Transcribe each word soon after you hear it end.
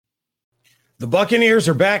The Buccaneers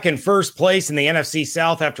are back in first place in the NFC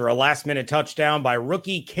South after a last-minute touchdown by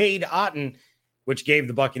rookie Cade Otton, which gave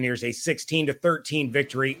the Buccaneers a 16-13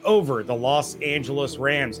 victory over the Los Angeles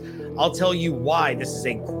Rams. I'll tell you why this is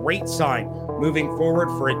a great sign moving forward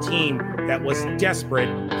for a team that was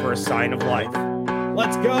desperate for a sign of life.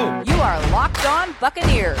 Let's go. You are Locked On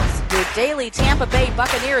Buccaneers, your daily Tampa Bay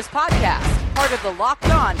Buccaneers podcast, part of the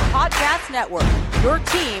Locked On Podcast Network, your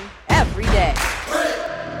team every day.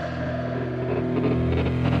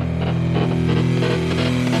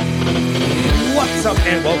 What's up,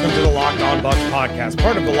 and welcome to the Locked On Bucs podcast,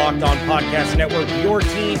 part of the Locked On Podcast Network, your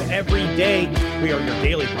team every day. We are your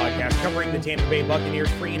daily podcast covering the Tampa Bay Buccaneers,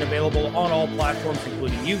 free and available on all platforms,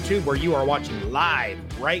 including YouTube, where you are watching live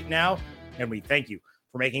right now. And we thank you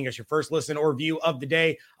for making us your first listen or view of the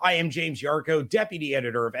day. I am James Yarko, deputy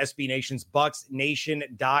editor of SB Nation's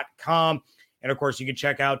BucsNation.com. And of course, you can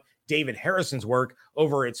check out David Harrison's work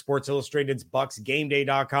over at Sports Illustrated's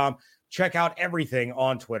BucsGameDay.com. Check out everything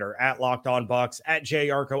on Twitter at Locked On Bucs, at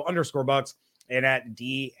JYarko_Bucs, and at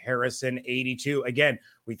DHarrison82. Again,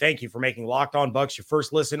 we thank you for making Locked On Bucs your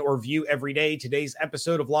first listen or view every day. Today's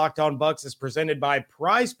episode of Locked On Bucs is presented by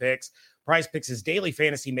Prize Picks. Prize Picks is daily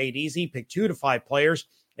fantasy made easy. Pick 2 to 5 players,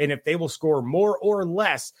 and if they will score more or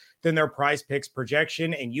less than their Prize Picks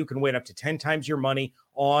projection, and you can win up to 10 times your money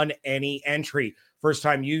on any entry.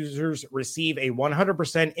 First-time users receive a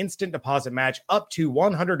 100% instant deposit match up to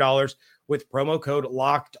 $100 with promo code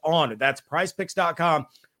Locked On. That's prizepicks.com,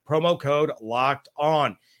 promo code Locked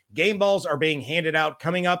On. Game balls are being handed out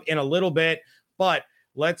coming up in a little bit, but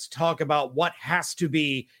let's talk about what has to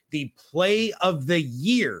be the play of the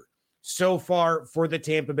year so far for the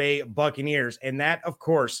Tampa Bay Buccaneers. And that, of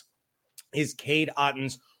course, is Cade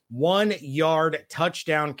Otton's 1-yard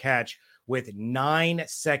touchdown catch with 9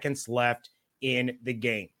 seconds left in the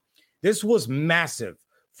game. This was massive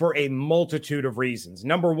for a multitude of reasons.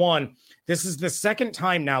 Number one, this is the second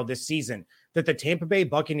time now this season that the Tampa Bay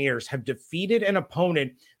Buccaneers have defeated an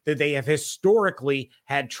opponent that they have historically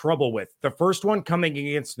had trouble with. The first one coming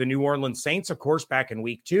against the New Orleans Saints, of course, back in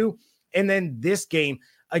week 2, and then this game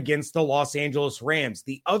against the Los Angeles Rams.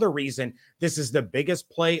 The other reason this is the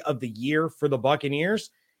biggest play of the year for the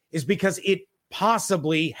Buccaneers is because it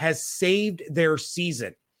possibly has saved their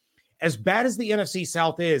season. As bad as the NFC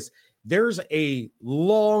South is, there's a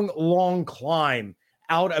long climb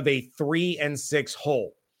out of a 3-6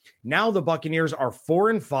 hole. Now the Buccaneers are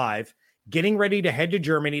 4-5, getting ready to head to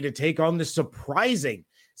Germany to take on the surprising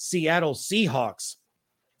Seattle Seahawks.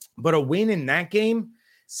 But a win in that game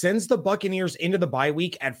sends the Buccaneers into the bye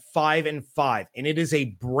week at 5-5, and it is a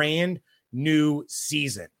brand new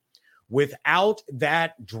season. Without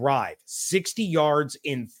that drive, 60 yards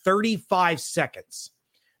in 35 seconds,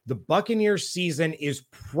 the Buccaneers season is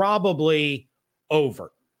probably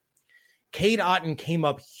over. Cade Otton came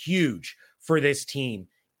up huge for this team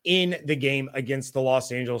in the game against the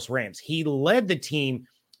Los Angeles Rams. He led the team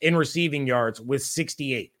in receiving yards with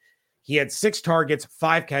 68. He had 6 targets,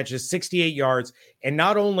 5 catches, 68 yards, and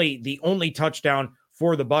not only the only touchdown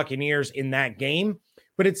for the Buccaneers in that game,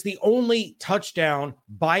 but it's the only touchdown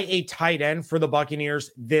by a tight end for the Buccaneers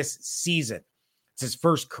this season. It's his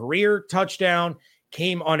first career touchdown,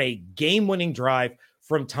 came on a game-winning drive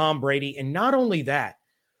from Tom Brady. And not only that,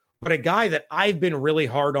 but a guy that I've been really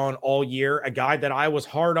hard on all year, a guy that I was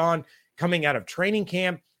hard on coming out of training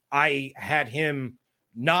camp. I had him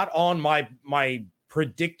not on my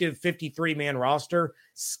predictive 53-man roster.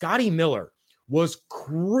 Scotty Miller was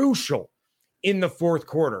crucial in the fourth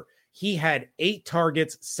quarter. He had 8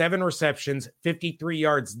 targets, 7 receptions, 53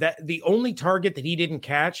 yards. The only target that he didn't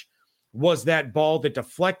catch was that ball that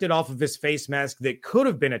deflected off of his face mask that could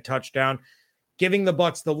have been a touchdown, giving the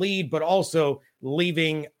Bucs the lead, but also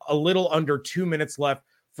leaving a little under 2 minutes left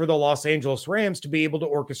for the Los Angeles Rams to be able to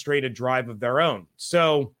orchestrate a drive of their own.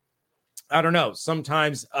 So, I don't know.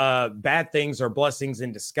 Sometimes bad things are blessings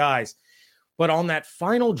in disguise. But on that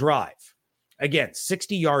final drive, again,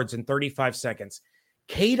 60 yards in 35 seconds,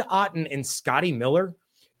 Cade Otton and Scotty Miller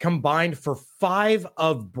combined for 5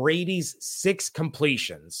 of Brady's 6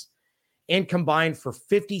 completions and combined for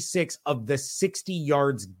 56 of the 60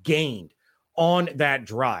 yards gained on that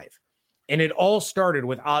drive. And it all started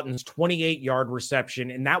with Otton's 28-yard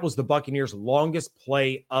reception, and that was the Buccaneers' longest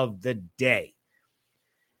play of the day.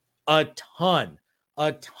 A ton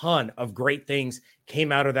of great things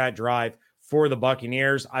came out of that drive for the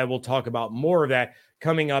Buccaneers. I will talk about more of that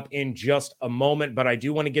coming up in just a moment, but I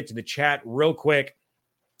do want to get to the chat real quick.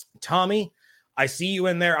 Tommy, I see you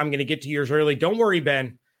in there. I'm going to get to yours early. Don't worry,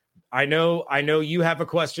 Ben. I know you have a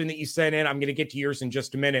question that you sent in. I'm going to get to yours in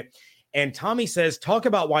just a minute. And Tommy says, talk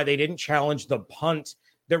about why they didn't challenge the punt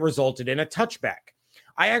that resulted in a touchback.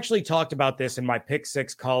 I actually talked about this in my Pick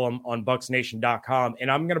 6 column on BucsNation.com,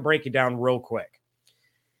 and I'm going to break it down real quick.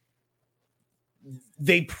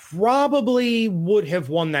 They probably would have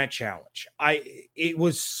won that challenge. It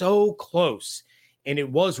was so close, and it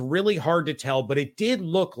was really hard to tell, but it did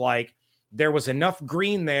look like there was enough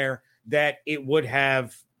green there that it would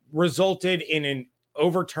have resulted in an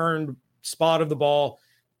overturned spot of the ball.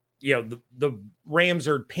 You know, the Rams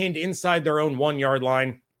are pinned inside their own 1 yard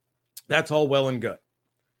line. That's all well and good.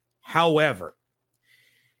 However,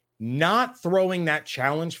 not throwing that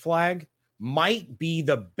challenge flag might be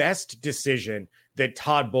the best decision that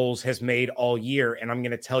Todd Bowles has made all year, and I'm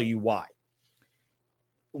going to tell you why.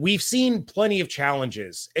 We've seen plenty of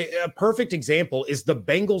challenges. A perfect example is the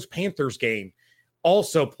Bengals-Panthers game,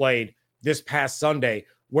 also played this past Sunday,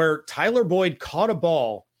 where Tyler Boyd caught a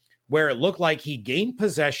ball where it looked like he gained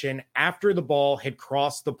possession after the ball had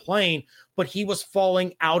crossed the plane, but he was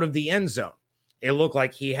falling out of the end zone. It looked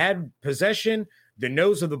like he had possession. The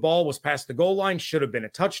nose of the ball was past the goal line, should have been a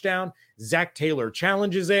touchdown. Zach Taylor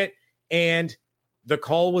challenges it, and the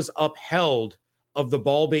call was upheld of the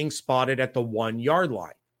ball being spotted at the 1 yard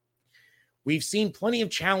line. We've seen plenty of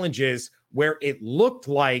challenges where it looked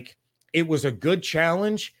like it was a good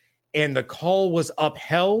challenge and the call was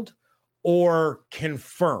upheld or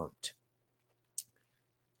confirmed.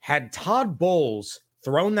 Had Todd Bowles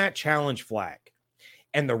thrown that challenge flag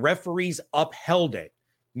and the referees upheld it,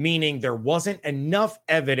 meaning there wasn't enough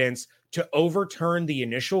evidence to overturn the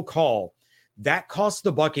initial call, that cost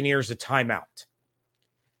the Buccaneers a timeout.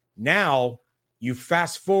 Now, you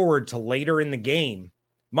fast forward to later in the game.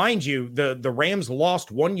 Mind you, the Rams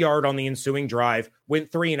lost 1 yard on the ensuing drive,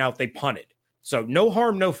 went 3 and out, they punted. So no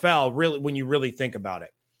harm, no foul, really, when you really think about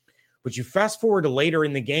it. But you fast forward to later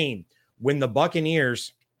in the game when the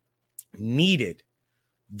Buccaneers needed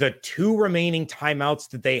the 2 remaining timeouts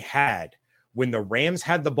that they had when the Rams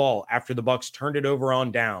had the ball after the Bucs turned it over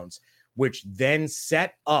on downs, which then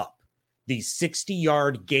set up the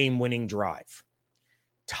 60-yard game-winning drive.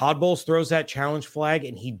 Todd Bowles throws that challenge flag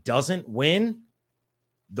and he doesn't win.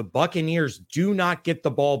 The Buccaneers do not get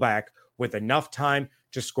the ball back with enough time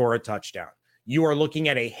to score a touchdown. You are looking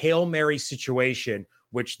at a Hail Mary situation,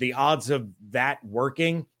 which the odds of that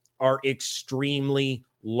working are extremely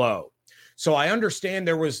low. So I understand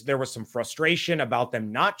there was some frustration about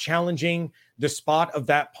them not challenging the spot of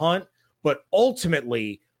that punt, but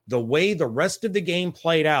ultimately, the way the rest of the game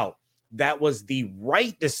played out, that was the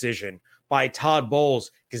right decision by Todd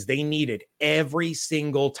Bowles because they needed every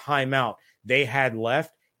single timeout they had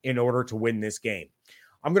left in order to win this game.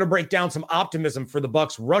 I'm going to break down some optimism for the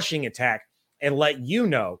Bucs rushing attack and let you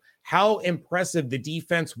know how impressive the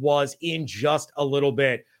defense was in just a little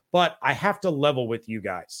bit. But I have to level with you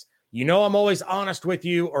guys. You know, I'm always honest with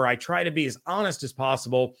you, or I try to be as honest as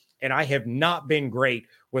possible. And I have not been great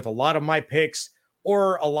with a lot of my picks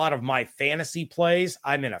or a lot of my fantasy plays.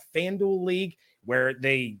 I'm in a FanDuel league where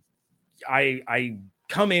I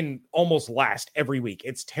come in almost last every week.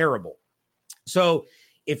 It's terrible. So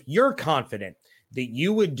if you're confident that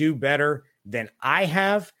you would do better than I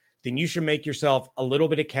have, then you should make yourself a little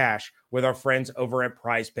bit of cash with our friends over at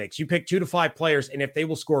Prize Picks. You pick 2 to 5 players, and if they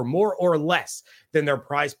will score more or less than their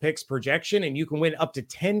Prize Picks projection, and you can win up to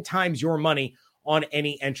 10 times your money on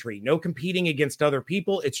any entry. No competing against other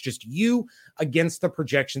people. It's just you against the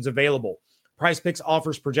projections available. Prize Picks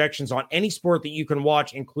offers projections on any sport that you can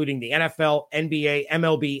watch, including the NFL, NBA,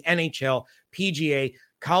 MLB, NHL, PGA,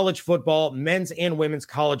 college football, men's and women's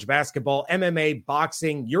college basketball, MMA,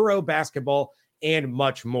 boxing, Euro basketball, and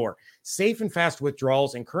much more. Safe and fast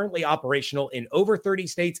withdrawals and currently operational in over 30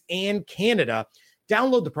 states and Canada.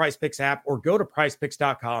 Download the Prize Picks app or go to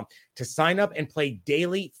prizepicks.com to sign up and play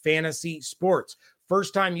daily fantasy sports.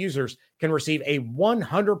 First-time users can receive a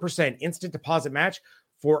 100% instant deposit match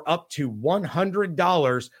for up to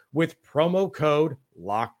 $100 with promo code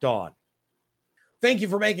Locked On. Thank you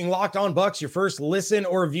for making Locked On Bucs your first listen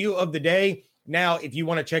or view of the day. Now, if you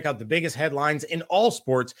want to check out the biggest headlines in all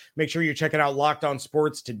sports, make sure you're checking out Locked On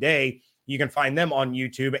Sports Today. You can find them on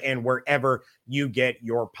YouTube and wherever you get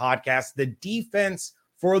your podcasts. The defense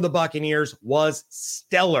for the Buccaneers was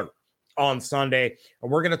stellar on Sunday.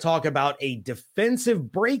 And we're going to talk about a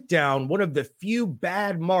defensive breakdown, one of the few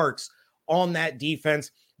bad marks on that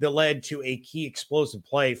defense that led to a key explosive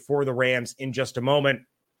play for the Rams in just a moment.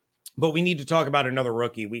 But we need to talk about another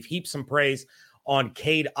rookie. We've heaped some praise on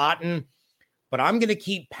Cade Otton, but I'm going to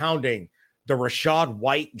keep pounding the Rachaad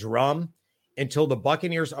White drum until the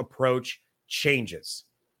Buccaneers' approach changes.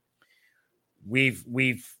 We've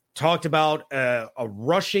talked about a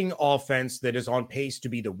rushing offense that is on pace to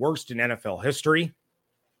be the worst in NFL history.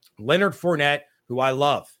 Leonard Fournette, who I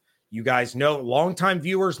love. You guys know, longtime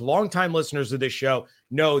viewers, longtime listeners of this show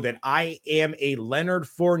know that I am a Leonard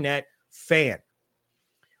Fournette fan.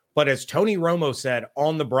 But as Tony Romo said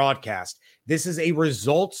on the broadcast, this is a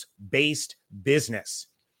results-based business.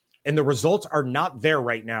 And the results are not there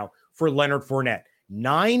right now for Leonard Fournette.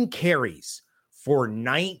 9 carries for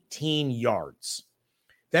 19 yards.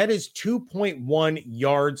 That is 2.1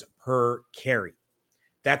 yards per carry.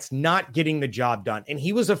 That's not getting the job done. And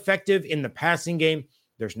he was effective in the passing game.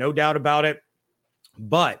 There's no doubt about it.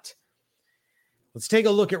 But let's take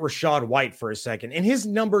a look at Rachaad White for a second. And his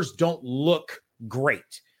numbers don't look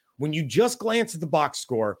great. When you just glance at the box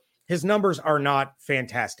score, his numbers are not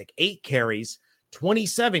fantastic. 8 carries,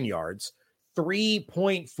 27 yards,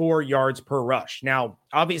 3.4 yards per rush. Now,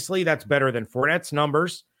 obviously, that's better than Fournette's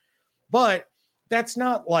numbers, but that's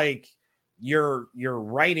not like you're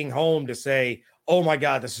writing home to say, oh my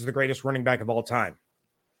God, this is the greatest running back of all time.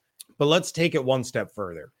 But let's take it one step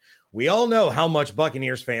further. We all know how much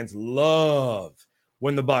Buccaneers fans love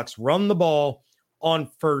when the Bucs run the ball on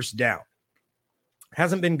first down.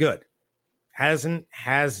 Hasn't been good.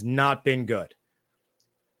 Has not been good.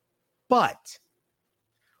 But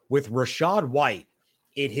with Rachaad White,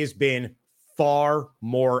 it has been far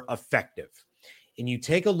more effective. And you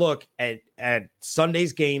take a look at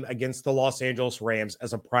Sunday's game against the Los Angeles Rams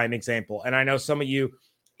as a prime example. And I know some of you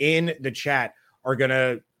in the chat are going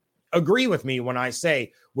to agree with me when I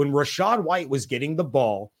say when Rachaad White was getting the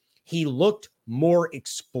ball, he looked more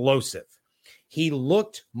explosive. He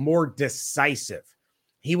looked more decisive.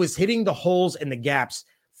 He was hitting the holes and the gaps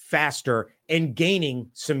faster and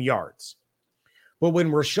gaining some yards. But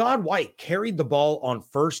when Rachaad White carried the ball on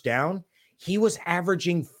first down, he was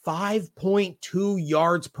averaging 5.2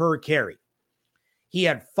 yards per carry. He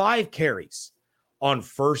had 5 carries on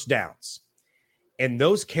first downs. And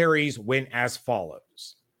those carries went as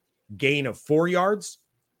follows. Gain of 4 yards,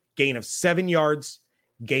 gain of 7 yards,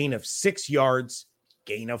 gain of 6 yards,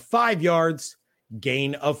 gain of 5 yards,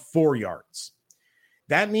 gain of 4 yards.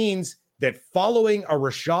 That means that following a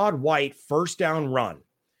Rachaad White first down run,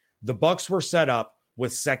 the Bucs were set up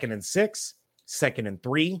with 2nd and 6, 2nd and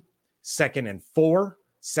 3, 2nd and 4,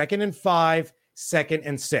 2nd and 5, 2nd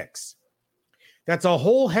and 6. That's a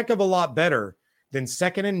whole heck of a lot better than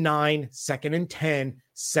 2nd and 9, 2nd and 10,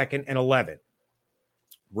 2nd and 11.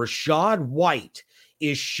 Rachaad White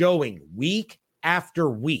is showing week after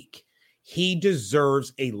week he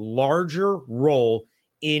deserves a larger role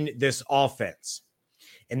in this offense.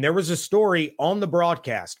 And there was a story on the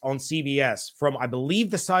broadcast on CBS from, I believe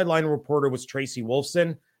the sideline reporter was Tracy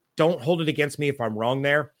Wolfson. Don't hold it against me if I'm wrong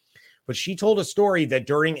there. But she told a story that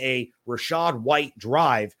during a Rachaad White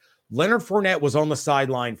drive, Leonard Fournette was on the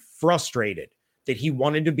sideline frustrated that he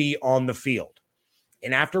wanted to be on the field.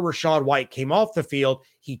 And after Rachaad White came off the field,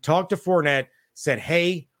 he talked to Fournette, said,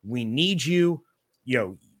 hey, we need you.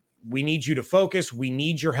 We need you to focus. We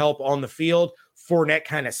need your help on the field. Fournette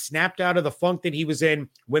kind of snapped out of the funk that he was in,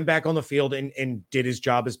 went back on the field and did his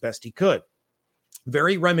job as best he could.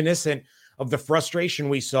 Very reminiscent of the frustration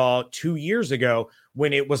we saw 2 years ago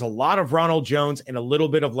when it was a lot of Ronald Jones and a little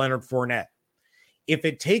bit of Leonard Fournette. If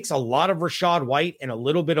it takes a lot of Rachaad White and a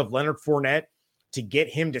little bit of Leonard Fournette to get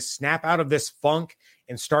him to snap out of this funk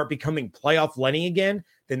and start becoming playoff Lenny again,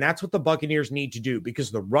 then that's what the Buccaneers need to do,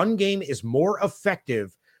 because the run game is more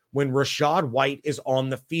effective when Rachaad White is on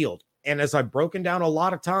the field. And as I've broken down a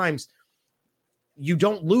lot of times, you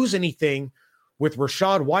don't lose anything with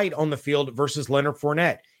Rachaad White on the field versus Leonard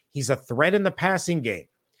Fournette. He's a threat in the passing game.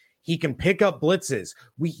 He can pick up blitzes.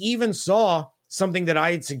 We even saw something that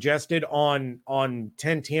I had suggested on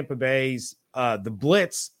 10 Tampa Bay's the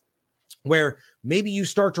blitz, where maybe you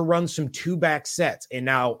start to run some 2-back sets. And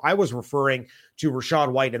now I was referring to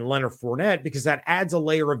Rachaad White and Leonard Fournette because that adds a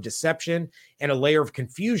layer of deception and a layer of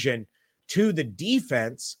confusion to the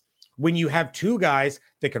defense when you have 2 guys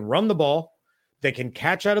that can run the ball, that can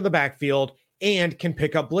catch out of the backfield, and can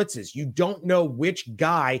pick up blitzes. You don't know which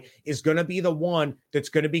guy is going to be the one that's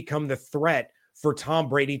going to become the threat for Tom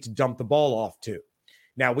Brady to dump the ball off to.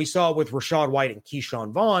 Now, we saw it with Rachaad White and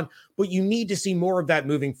Keyshawn Vaughn, but you need to see more of that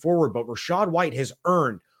moving forward. But Rachaad White has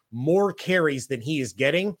earned more carries than he is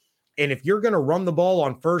getting. And if you're going to run the ball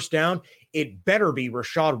on first down, it better be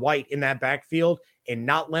Rachaad White in that backfield and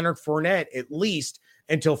not Leonard Fournette, at least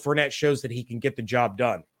until Fournette shows that he can get the job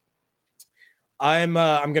done. I'm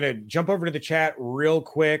going to jump over to the chat real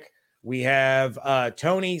quick. We have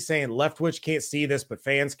Tony saying Leftwich can't see this, but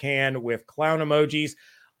fans can, with clown emojis.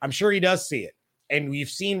 I'm sure he does see it. And we've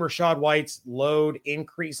seen Rachaad White's load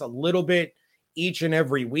increase a little bit each and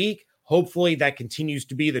every week. Hopefully that continues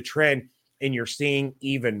to be the trend and you're seeing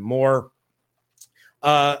even more.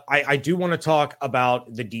 I do want to talk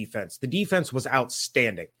about the defense. The defense was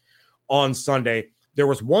outstanding on Sunday. There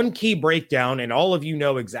was one key breakdown, and all of you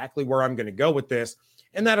know exactly where I'm going to go with this.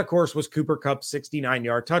 And that, of course, was Cooper Kupp's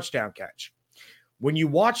 69-yard touchdown catch. When you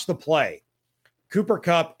watch the play, Cooper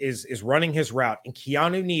Kupp is running his route, and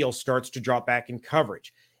Keanu Neal starts to drop back in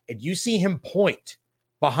coverage. And you see him point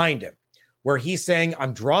behind him, where he's saying,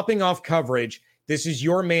 I'm dropping off coverage. This is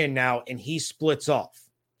your man now, and he splits off.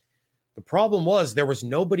 The problem was there was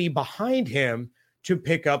nobody behind him to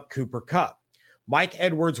pick up Cooper Kupp. Mike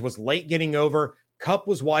Edwards was late getting over. Kupp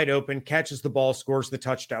was wide open, catches the ball, scores the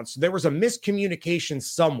touchdown. So there was a miscommunication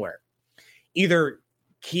somewhere. Either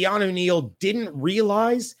Keanu Neal didn't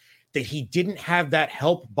realize that he didn't have that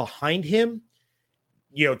help behind him,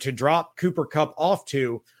 to drop Cooper Kupp off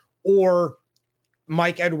to, or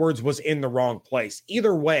Mike Edwards was in the wrong place.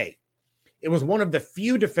 Either way, it was one of the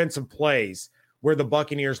few defensive plays where the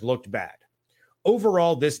Buccaneers looked bad.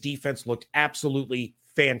 Overall, this defense looked absolutely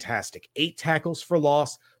fantastic. 8 tackles for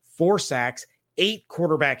loss, 4 sacks, 8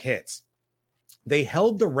 quarterback hits. They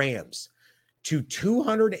held the Rams to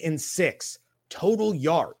 206 total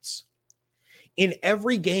yards. In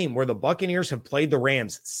every game where the Buccaneers have played the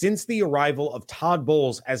Rams since the arrival of Todd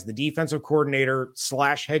Bowles as the defensive coordinator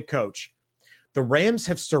 / head coach, the Rams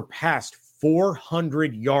have surpassed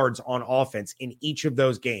 400 yards on offense in each of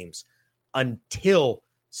those games until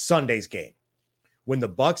Sunday's game, when the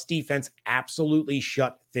Bucs defense absolutely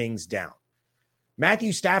shut things down.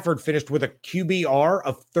 Matthew Stafford finished with a QBR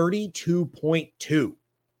of 32.2.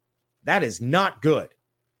 That is not good.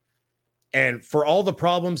 And for all the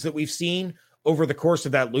problems that we've seen over the course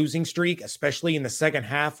of that losing streak, especially in the second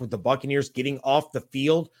half with the Buccaneers getting off the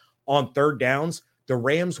field on third downs, the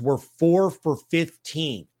Rams were 4 for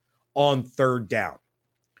 15 on third down.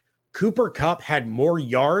 Cooper Kupp had more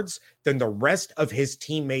yards than the rest of his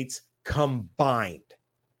teammates combined.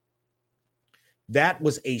 That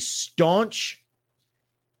was a staunch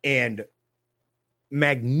and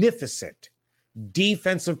magnificent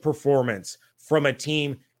defensive performance from a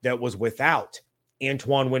team that was without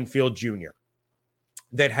Antoine Winfield Jr.,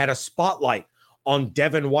 that had a spotlight on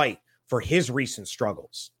Devin White for his recent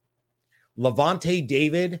struggles. Levante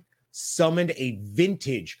David summoned a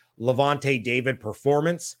vintage Levante David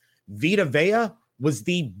performance. Vita Vea was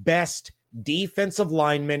the best defensive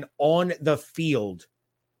lineman on the field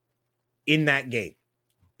in that game.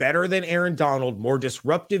 Better than Aaron Donald, more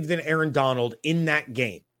disruptive than Aaron Donald in that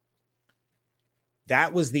game.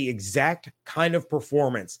 That was the exact kind of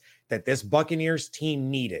performance that this Buccaneers team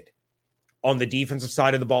needed on the defensive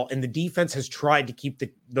side of the ball. And the defense has tried to keep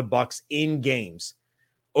the Bucs in games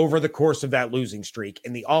over the course of that losing streak.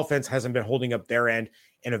 And the offense hasn't been holding up their end.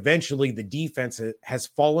 And eventually the defense has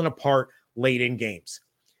fallen apart late in games.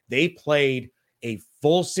 They played a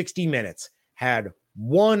full 60 minutes, had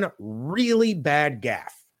one really bad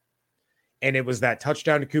gaffe, and it was that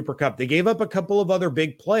touchdown to Cooper Kupp. They gave up a couple of other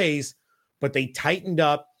big plays, but they tightened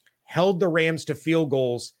up, held the Rams to field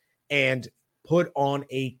goals, and put on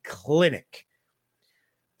a clinic.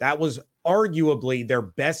 That was arguably their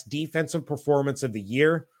best defensive performance of the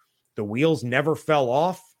year. The wheels never fell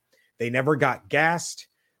off. They never got gassed.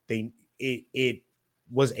 It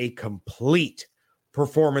was a complete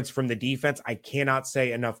performance from the defense. I cannot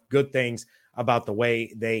say enough good things about the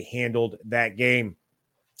way they handled that game.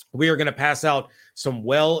 We are going to pass out some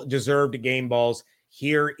well-deserved game balls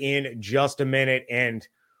here in just a minute. And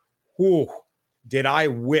did I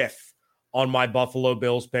whiff on my Buffalo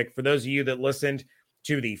Bills pick? For those of you that listened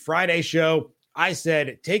to the Friday show, I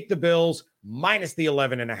said take the Bills minus the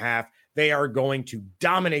 11.5. They are going to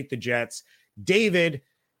dominate the Jets. David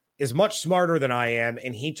is much smarter than I am,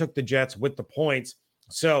 and he took the Jets with the points.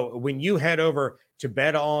 So when you head over to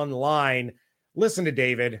Bet Online, listen to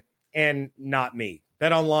David and not me.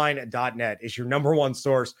 BetOnline.net is your number one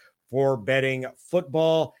source for betting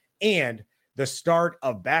football and the start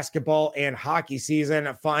of basketball and hockey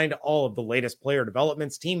season. Find all of the latest player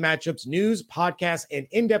developments, team matchups, news, podcasts, and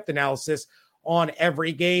in-depth analysis on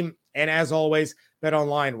every game. And as always,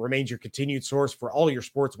 BetOnline remains your continued source for all your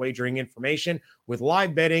sports wagering information with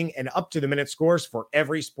live betting and up-to-the-minute scores for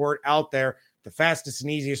every sport out there. The fastest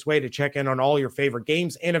and easiest way to check in on all your favorite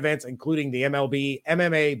games and events, including the MLB,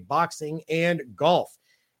 MMA, boxing, and golf.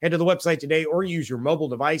 Head to the website today or use your mobile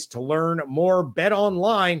device to learn more.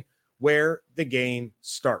 BetOnline, where the game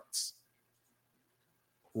starts.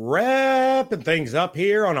 Wrapping things up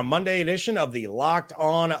here on a Monday edition of the Locked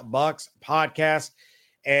On Bucs podcast.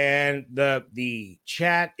 And the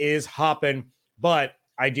chat is hopping, but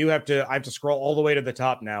I have to scroll all the way to the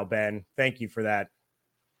top now, Ben. Thank you for that.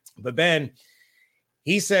 But Ben,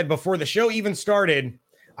 he said before the show even started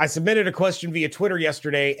I submitted a question via Twitter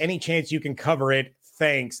yesterday. Any chance you can cover it?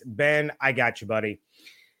 Thanks. Ben, I got you, buddy.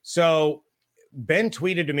 So Ben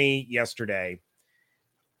tweeted to me yesterday,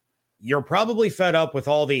 you're probably fed up with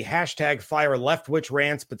all the hashtag fire Leftwich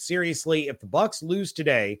rants, but seriously, if the Bucs lose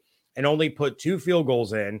today and only put 2 field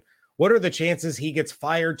goals in, what are the chances he gets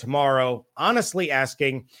fired tomorrow? Honestly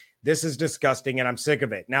asking, this is disgusting and I'm sick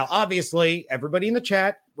of it. Now, obviously, everybody in the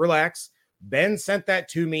chat, relax. Ben sent that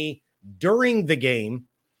to me during the game.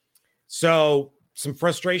 So some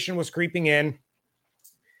frustration was creeping in.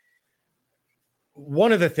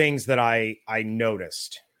 One of the things that I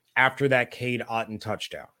noticed after that Cade Otton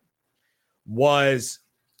touchdown was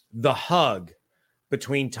the hug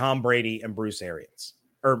between Tom Brady and Bruce Arians.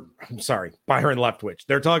 Or, I'm sorry, Byron Leftwich.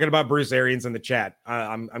 They're talking about Bruce Arians in the chat.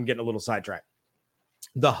 I'm getting a little sidetracked.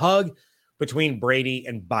 The hug between Brady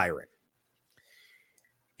and Byron.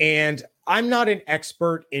 And I'm not an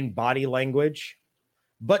expert in body language,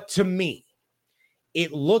 but to me,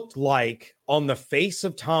 it looked like on the face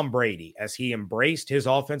of Tom Brady as he embraced his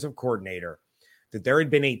offensive coordinator that there had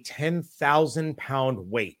been a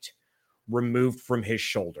 10,000-pound weight removed from his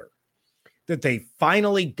shoulder, that they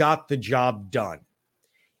finally got the job done.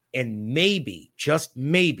 And maybe, just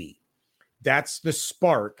maybe, that's the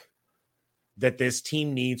spark that this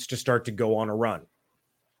team needs to start to go on a run.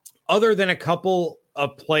 Other than a couple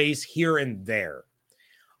of plays here and there,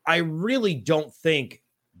 I really don't think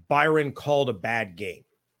Byron called a bad game.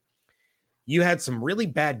 You had some really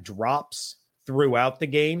bad drops throughout the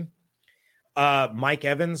game. Mike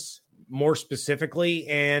Evans, more specifically,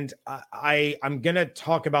 and I'm going to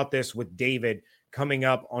talk about this with David coming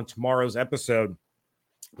up on tomorrow's episode.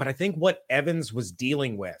 But I think what Evans was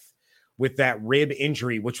dealing with that rib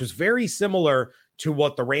injury, which was very similar to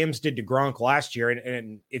what the Rams did to Gronk last year.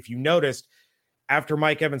 And if you noticed, after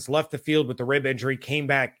Mike Evans left the field with the rib injury, came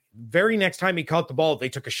back, very next time he caught the ball, they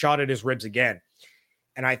took a shot at his ribs again.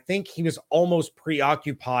 And I think he was almost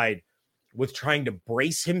preoccupied with trying to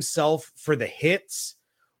brace himself for the hits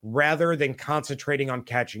rather than concentrating on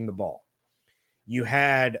catching the ball. You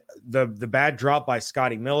had the bad drop by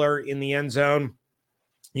Scotty Miller in the end zone.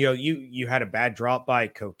 You know, you had a bad drop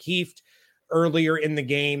by O'Keefe earlier in the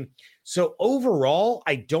game. So overall,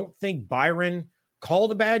 I don't think Byron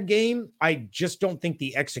called a bad game. I just don't think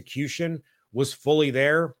the execution was fully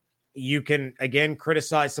there. You can, again,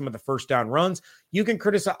 criticize some of the first down runs. You can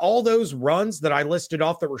criticize all those runs that I listed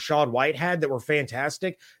off that Rachaad White had that were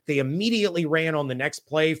fantastic. They immediately ran on the next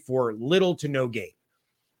play for little to no gain.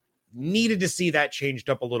 Needed to see that changed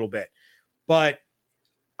up a little bit. But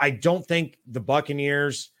I don't think the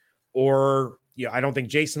Buccaneers I don't think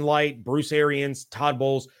Jason Light, Bruce Arians, Todd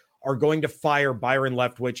Bowles are going to fire Byron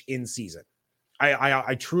Leftwich in season.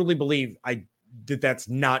 I truly believe that's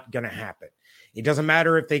not going to happen. It doesn't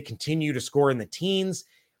matter if they continue to score in the teens.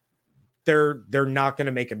 They're not going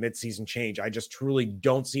to make a midseason change. I just truly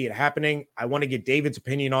don't see it happening. I want to get David's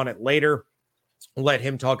opinion on it later. Let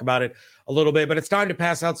him talk about it a little bit, but it's time to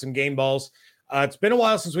pass out some game balls. It's been a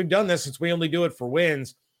while since we've done this, since we only do it for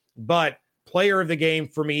wins, but player of the game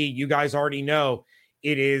for me, you guys already know,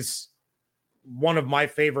 it is one of my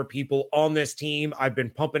favorite people on this team. I've been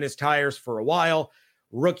pumping his tires for a while.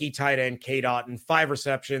 Rookie tight end Cade Otton, 5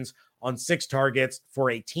 receptions on 6 targets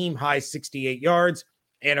for a team-high 68 yards.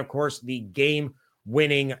 And, of course, the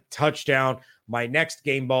game-winning touchdown. My next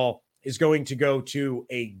game ball is going to go to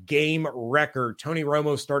a game record. Tony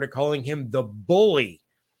Romo started calling him the bully.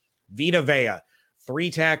 Vita Vea,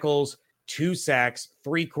 3 tackles, 2 sacks,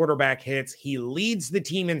 3 quarterback hits. He leads the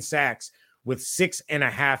team in sacks with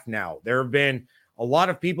 6.5 now. There have been a lot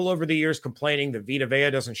of people over the years complaining that Vita Vea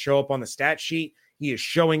doesn't show up on the stat sheet. He is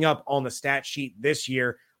showing up on the stat sheet this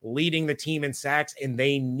year, leading the team in sacks, and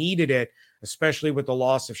they needed it, especially with the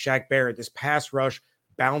loss of Shaq Barrett. This pass rush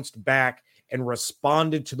bounced back and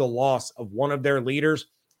responded to the loss of one of their leaders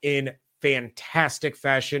in fantastic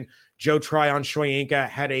fashion. Joe Tryon-Shoyinka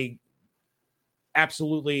had a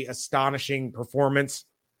absolutely astonishing performance.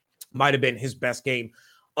 Might have been his best game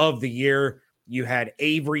of the year. You had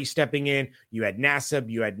Avery stepping in. You had Nassib.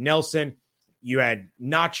 You had Nelson. You had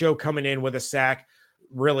Nacho coming in with a sack.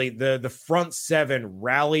 Really, the front 7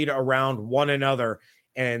 rallied around one another,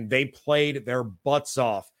 and they played their butts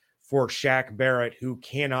off for Shaq Barrett, who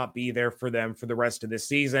cannot be there for them for the rest of the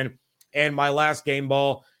season. And my last game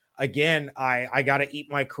ball, again, I got to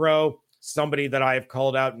eat my crow. Somebody that I have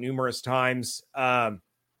called out numerous times,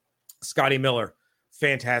 Scotty Miller,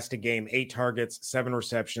 fantastic game, 8 targets, 7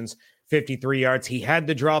 receptions, 53 yards. He had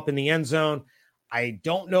the drop in the end zone. I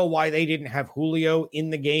don't know why they didn't have Julio in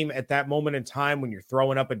the game at that moment in time when you're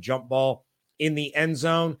throwing up a jump ball in the end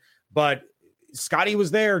zone, but Scotty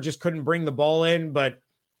was there, just couldn't bring the ball in. But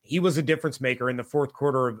he was a difference maker in the fourth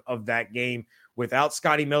quarter of that game. Without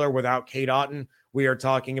Scotty Miller, without Cade Otton, we are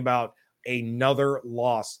talking about another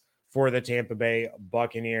loss for the Tampa Bay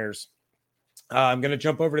Buccaneers. I'm going to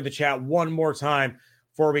jump over to the chat one more time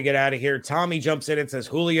before we get out of here. Tommy jumps in and says,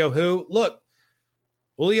 Julio who? Look,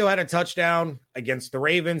 Julio had a touchdown against the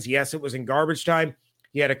Ravens. Yes, it was in garbage time.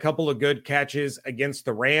 He had a couple of good catches against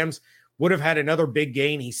the Rams. Would have had another big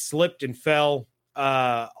gain. He slipped and fell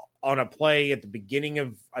on a play at the beginning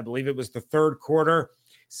of, I believe it was the third quarter.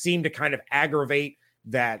 Seemed to kind of aggravate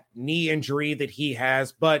that knee injury that he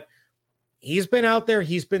has. But he's been out there.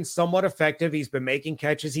 He's been somewhat effective. He's been making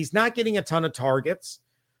catches. He's not getting a ton of targets.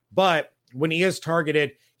 But when he is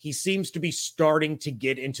targeted, he seems to be starting to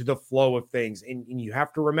get into the flow of things. And you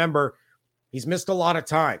have to remember, he's missed a lot of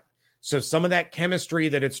time. So some of that chemistry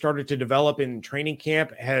that had started to develop in training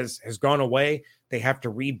camp has gone away. They have to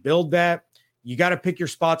rebuild that. You got to pick your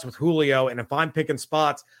spots with Julio. And if I'm picking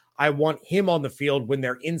spots, I want him on the field when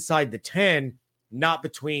they're inside the 10, not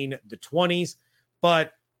between the 20s.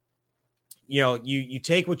 But, you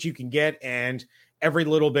take what you can get, and every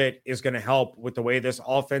little bit is going to help with the way this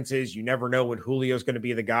offense is. You never know when Julio's going to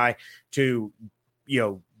be the guy to,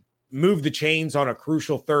 move the chains on a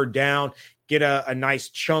crucial third down, get a nice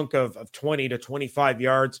chunk of 20 to 25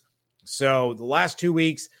 yards. So the last 2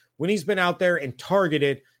 weeks, when he's been out there and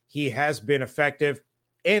targeted, he has been effective.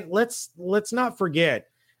 And let's not forget,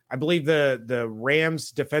 I believe the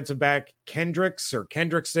Rams defensive back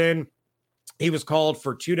Kendrickson, he was called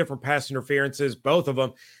for 2 different pass interferences, both of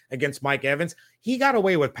them against Mike Evans. He got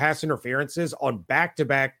away with pass interferences on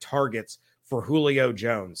back-to-back targets for Julio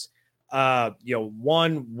Jones.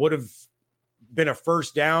 One would have been a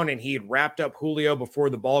first down, and he had wrapped up Julio before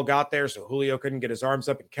the ball got there, so Julio couldn't get his arms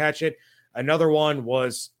up and catch it. Another one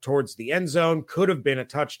was towards the end zone, could have been a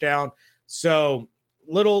touchdown. So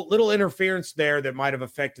little interference there that might have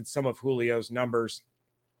affected some of Julio's numbers.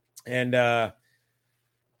 And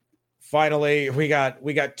finally, we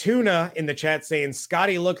got Tuna in the chat saying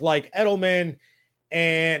Scotty looked like Edelman,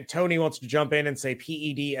 and Tony wants to jump in and say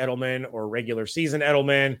PED Edelman or regular season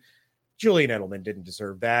Edelman. Julian Edelman didn't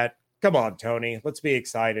deserve that. Come on, Tony. Let's be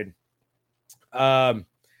excited.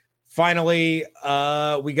 Finally,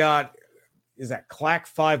 we got, is that Clack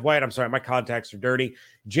 5 White? I'm sorry, my contacts are dirty.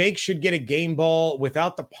 Jake should get a game ball.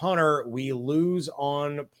 Without the punter, we lose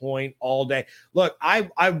on point all day. Look, I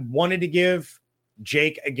wanted to give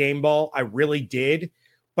Jake a game ball. I really did,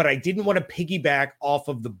 but I didn't want to piggyback off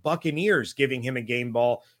of the Buccaneers giving him a game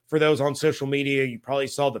ball. For those on social media, you probably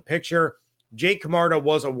saw the picture. Jake Camarda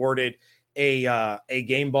was awarded a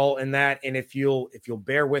game ball in that. And if you'll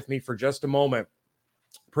bear with me for just a moment,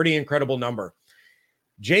 pretty incredible number.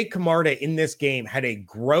 Jake Camarda in this game had a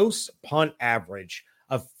gross punt average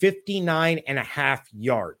of 59.5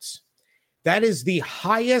 yards. That is the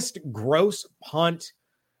highest gross punt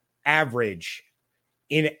average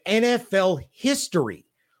in NFL history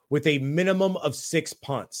with a minimum of 6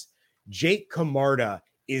 punts. Jake Camarda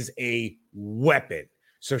is a weapon.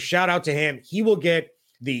 So shout out to him. He will get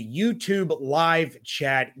the YouTube live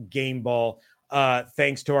chat game ball,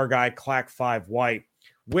 thanks to our guy, Clack 5 White.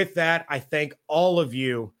 With that, I thank all of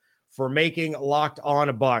you for making Locked On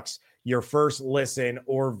Bucs your first listen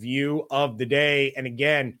or view of the day. And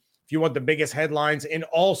again, if you want the biggest headlines in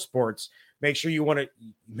all sports, make sure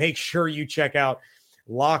you check out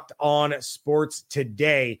Locked On Sports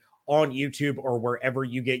Today on YouTube or wherever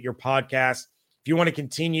you get your podcasts. If you want to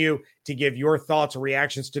continue to give your thoughts or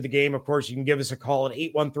reactions to the game, of course, you can give us a call at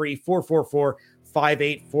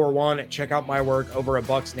 813-444-5841. Check out my work over at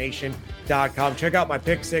BucksNation.com. Check out my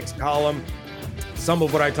Pick Six column, some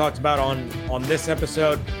of what I talked about on this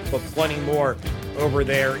episode, but plenty more over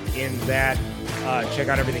there in that. Check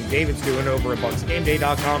out everything David's doing over at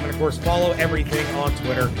BucksGameDay.com. And, of course, follow everything on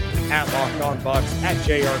Twitter at LockedOnBucks, at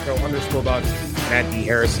JArco_Bucks, and at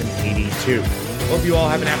DHarrison82. Hope you all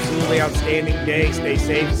have an absolutely outstanding day. Stay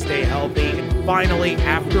safe, stay healthy, and finally,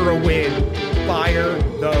 after a win, fire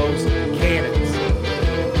those cannons.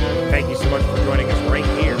 Thank you so much for joining us